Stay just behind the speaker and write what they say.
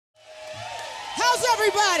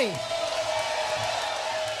everybody.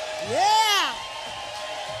 Yeah.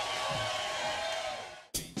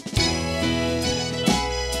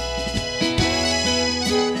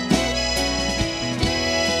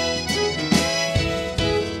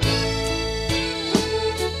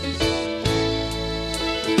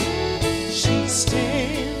 She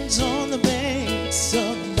stands on the banks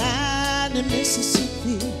of the mighty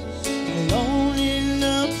Mississippi, alone in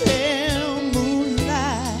the pale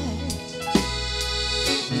moonlight,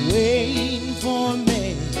 waiting for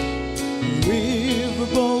me.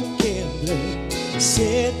 Riverboat gambler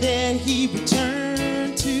said that he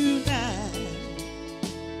returned tonight.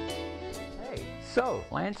 Hey, so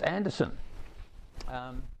Lance Anderson,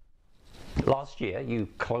 last year you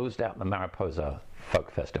closed out the Mariposa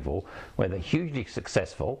Folk Festival with a hugely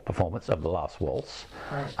successful performance of The Last Waltz.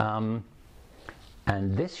 Right.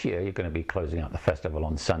 And this year you're going to be closing out the festival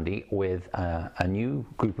on Sunday with a new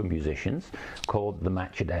group of musicians called the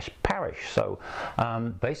Matchadash Parish. So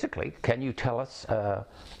basically, can you tell us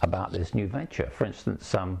about this new venture? For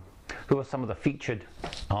instance, who are some of the featured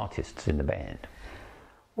artists in the band?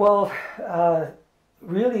 Well,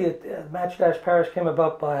 really, Matchadash Parish came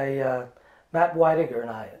about by Matt Weidiger and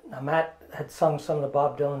I. Now, Matt had sung some of the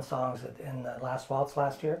Bob Dylan songs in the Last Waltz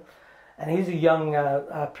last year. And he's a young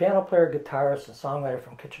piano player, guitarist, and songwriter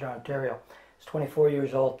from Kitchener, Ontario. He's 24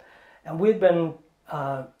 years old. And we'd been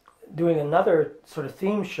doing another sort of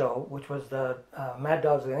theme show, which was the Mad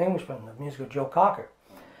Dogs of the Englishman, the music of Joe Cocker.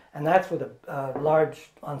 And that's with a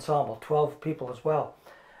large ensemble, 12 people as well.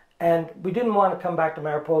 And we didn't want to come back to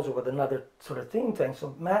Mariposa with another sort of theme thing.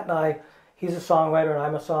 So Matt and I, he's a songwriter and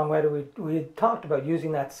I'm a songwriter, we had talked about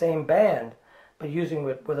using that same band, but using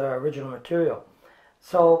it with our original material.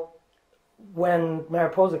 So when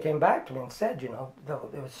Mariposa came back to me and said, you know,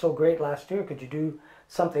 it was so great last year, could you do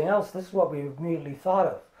something else? This is what we immediately thought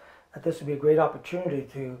of, that this would be a great opportunity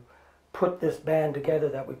to put this band together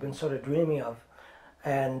that we've been sort of dreaming of.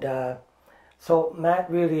 And so Matt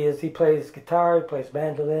really is, he plays guitar, he plays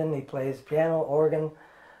mandolin, he plays piano, organ,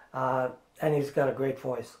 and he's got a great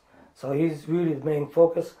voice. So he's really the main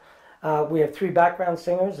focus. We have 3 background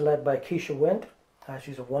singers led by Keisha Wint.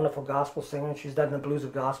 She's a wonderful gospel singer. She's done the Blues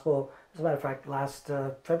of Gospel. As a matter of fact, last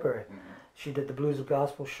February, she did the Blues of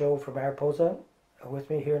Gospel show for Mariposa with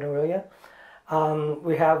me here in Aurelia.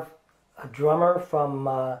 We have a drummer from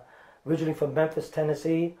originally from Memphis,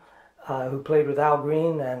 Tennessee, who played with Al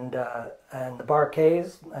Green and the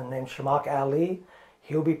Bar-Kays, and named Shamak Ali.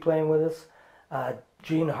 He'll be playing with us.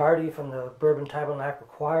 Gene Hardy from the Bourbon Tabernacle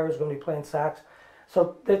Choir is going to be playing sax.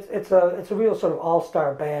 So it's a real sort of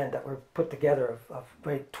all-star band that we're put together of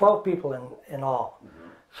great 12 people in all.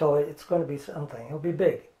 So it's going to be something. It'll be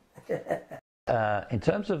big. In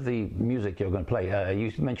terms of the music you're going to play, you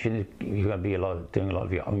mentioned you're going to be doing a lot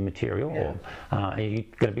of your own material. Yeah. Or, are you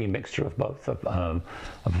going to be a mixture of both, of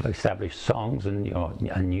established songs and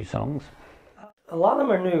new songs? A lot of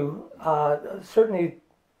them are new. Certainly,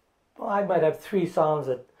 I might have 3 songs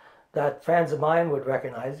that fans of mine would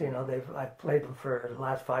recognize. You know, I've played them for the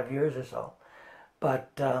last 5 years or so. But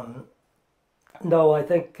no, I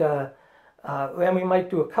think and we might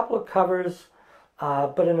do a couple of covers,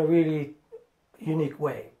 but in a really unique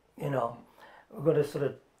way. You know, we're going to sort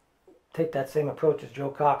of take that same approach as Joe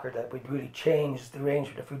Cocker, that we'd really change the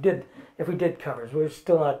arrangement if we did covers. We're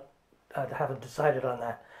still not haven't decided on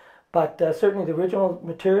that, but certainly the original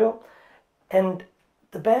material and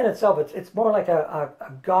the band itself. It's more like a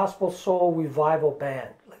gospel soul revival band.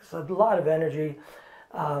 Like, it's a lot of energy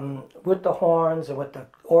with the horns and with the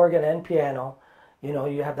organ and piano. You know,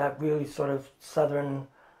 you have that really sort of southern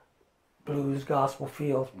blues gospel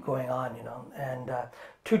feel going on, you know, and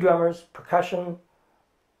 2 drummers, percussion,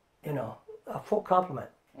 you know, a full complement.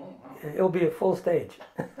 It'll be a full stage.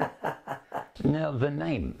 Now, the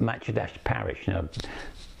name Matchadash Parish, you know,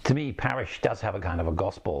 to me, parish does have a kind of a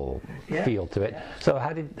gospel feel to it. So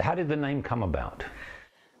how did the name come about?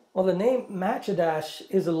 Well, the name Matchadash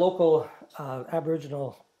is a local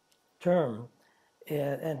Aboriginal term,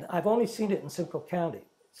 and I've only seen it in Simcoe County.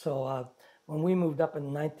 So when we moved up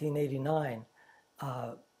in 1989,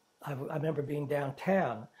 I remember being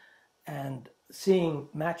downtown and seeing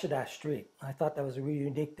Matchadash Street. I thought that was a really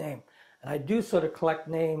unique name. And I do sort of collect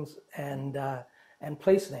names and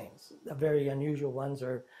place names, the very unusual ones.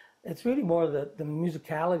 Or it's really more the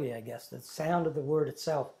musicality, I guess, the sound of the word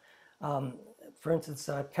itself. For instance,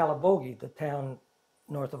 Calabogie, the town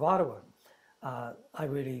north of Ottawa,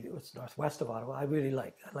 it's northwest of Ottawa. I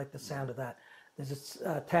like the sound of that. There's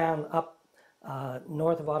a town up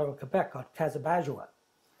north of Ottawa, Quebec, called Casabajua.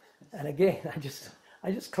 And again, I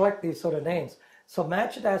just collect these sort of names. So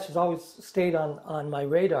Matchadash has always stayed on my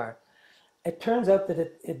radar. It turns out that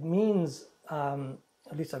it means,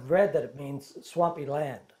 at least I've read that it means swampy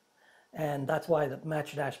land. And that's why the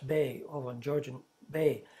Matchdash Bay over in Georgian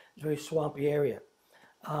Bay is a very swampy area.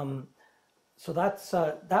 So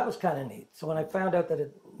that was kind of neat. So when I found out that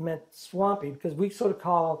it meant swampy, because we sort of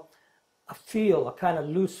call a feel, a kind of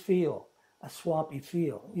loose feel, a swampy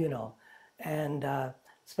feel, you know, and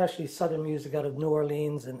especially Southern music out of New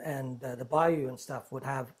Orleans and the Bayou and stuff would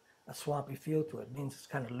have a swampy feel to it. It means it's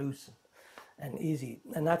kind of loose and easy.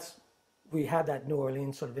 And we had that New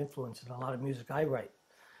Orleans sort of influence in a lot of music I write.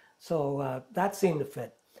 So that seemed to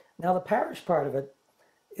fit. Now the parish part of it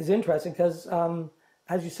is interesting because,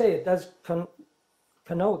 as you say, it does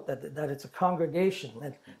connote that it's a congregation.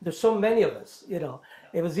 And there's so many of us, you know.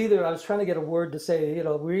 It was either, I was trying to get a word to say, you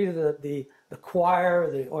know, we're either the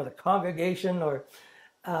choir or the congregation,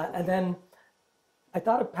 and then I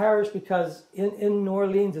thought of parish because in New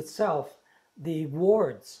Orleans itself, the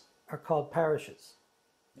wards are called parishes.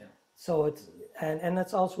 Yeah. So it's, and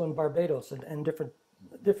that's also in Barbados and different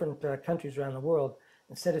countries around the world.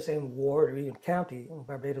 Instead of saying ward or even county, in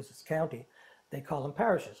Barbados it's county, they call them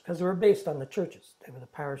parishes because they were based on the churches. They were the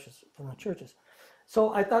parishes from the churches.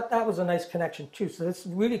 So I thought that was a nice connection too. So this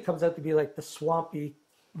really comes out to be like the swampy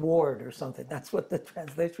ward or something. That's what the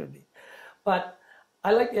translation would be. But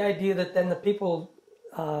I like the idea that then the people,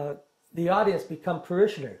 the audience become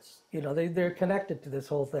parishioners. You know, they're connected to this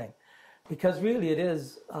whole thing. Because really it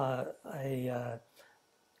is the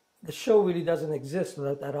show really doesn't exist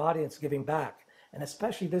without that audience giving back. And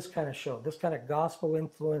especially this kind of show, this kind of gospel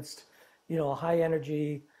influenced, you know, high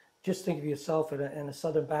energy, just think of yourself in a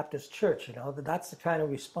Southern Baptist church, you know, that's the kind of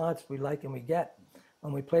response we like and we get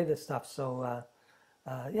when we play this stuff. So,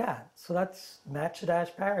 yeah, so that's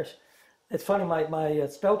Matchdash Parish. It's funny, my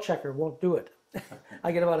spell checker won't do it.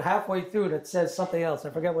 I get about halfway through and it says something else. I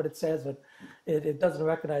forget what it says, but it doesn't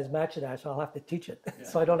recognize Matchdash, so I'll have to teach it. Yeah.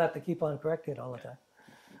 So I don't have to keep on correcting it all the time.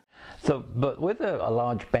 So, but with a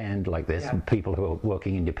large band like this, yeah, and people who are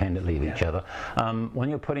working independently of each other, when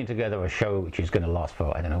you're putting together a show which is going to last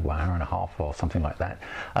for, I don't know, 1 hour and a half or something like that,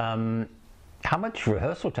 how much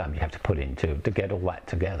rehearsal time do you have to put into to get all that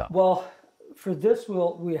together? Well, for this,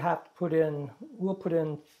 we'll put in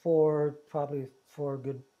 4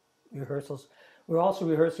 good rehearsals. We're also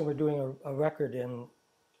rehearsing. We're doing a record in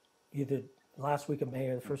either last week of May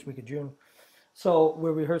or the first week of June, so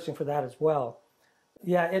we're rehearsing for that as well.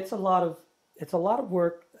 Yeah, it's a lot of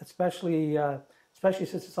work, especially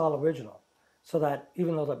since it's all original. So that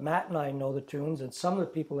even though that Matt and I know the tunes, and some of the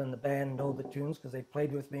people in the band know the tunes because they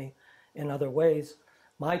played with me in other ways,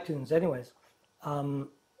 my tunes anyways,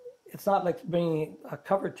 it's not like bringing a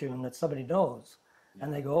cover tune that somebody knows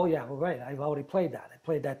and they go, oh yeah, well right, I've already played that. I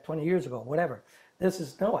played that 20 years ago, whatever. This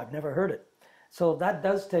is, no, I've never heard it. So that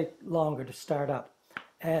does take longer to start up.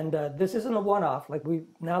 And this isn't a one-off. Like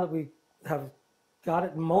now that we have got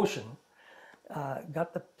it in motion,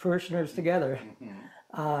 got the parishioners together.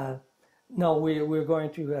 No, we're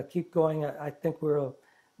going to keep going. I think we're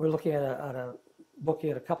looking at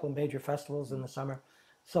booking at a couple of major festivals in the summer.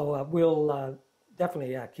 So we'll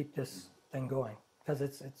definitely keep this thing going because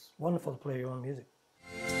it's wonderful to play your own music.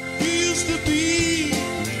 He used to be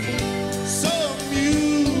so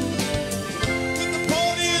amused with the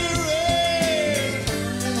pony in the rain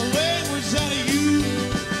and the language that he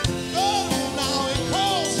used. Oh, now it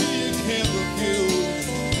calls you can't refuse.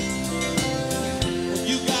 When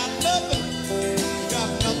you got nothing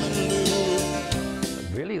to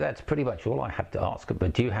lose. Really, that's pretty much all I have to ask.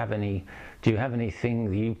 But do you have anything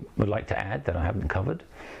that you would like to add that I haven't covered?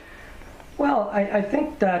 Well, I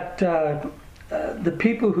think that the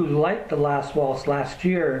people who liked The Last Waltz last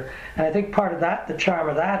year, and I think part of that, the charm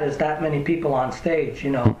of that is that many people on stage, you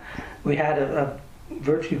know. We had a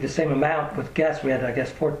virtually the same amount with guests. We had, I guess,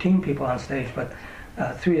 14 people on stage, but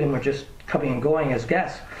 3 of them were just coming and going as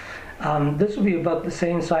guests. This will be about the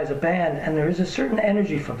same size of band, and there is a certain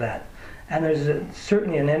energy from that. And there's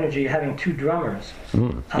certainly an energy having 2 drummers,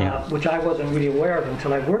 which I wasn't really aware of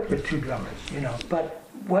until I worked with 2 drummers, you know. But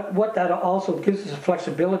what that also gives us a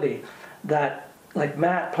flexibility that, like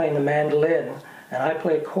Matt playing the mandolin and I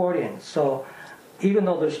play accordion, so even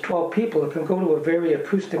though there's 12 people, it can go to a very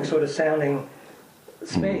acoustic sort of sounding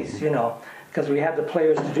space, you know, because we have the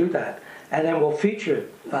players to do that. And then we'll feature,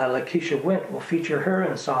 like Keisha Wint, we'll feature her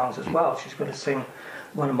in songs as well. She's going to sing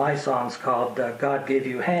one of my songs called God Gave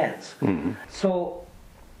You Hands. So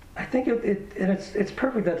I think it's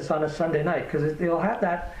perfect that it's on a Sunday night because it'll have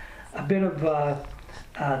that, a bit of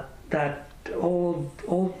that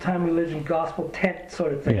old-time religion gospel tent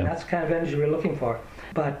sort of thing. Yeah. That's the kind of energy we're looking for.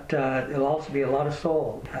 But it'll also be a lot of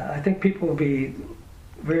soul. I think people will be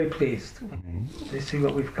very pleased to see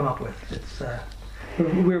what we've come up with. It's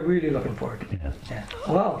we're really looking forward to it. Yeah. Yeah.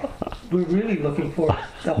 Well, we're really looking forward.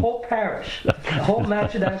 The whole parish, the whole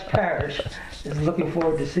Matchadash parish is looking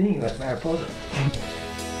forward to seeing you at Mariposa.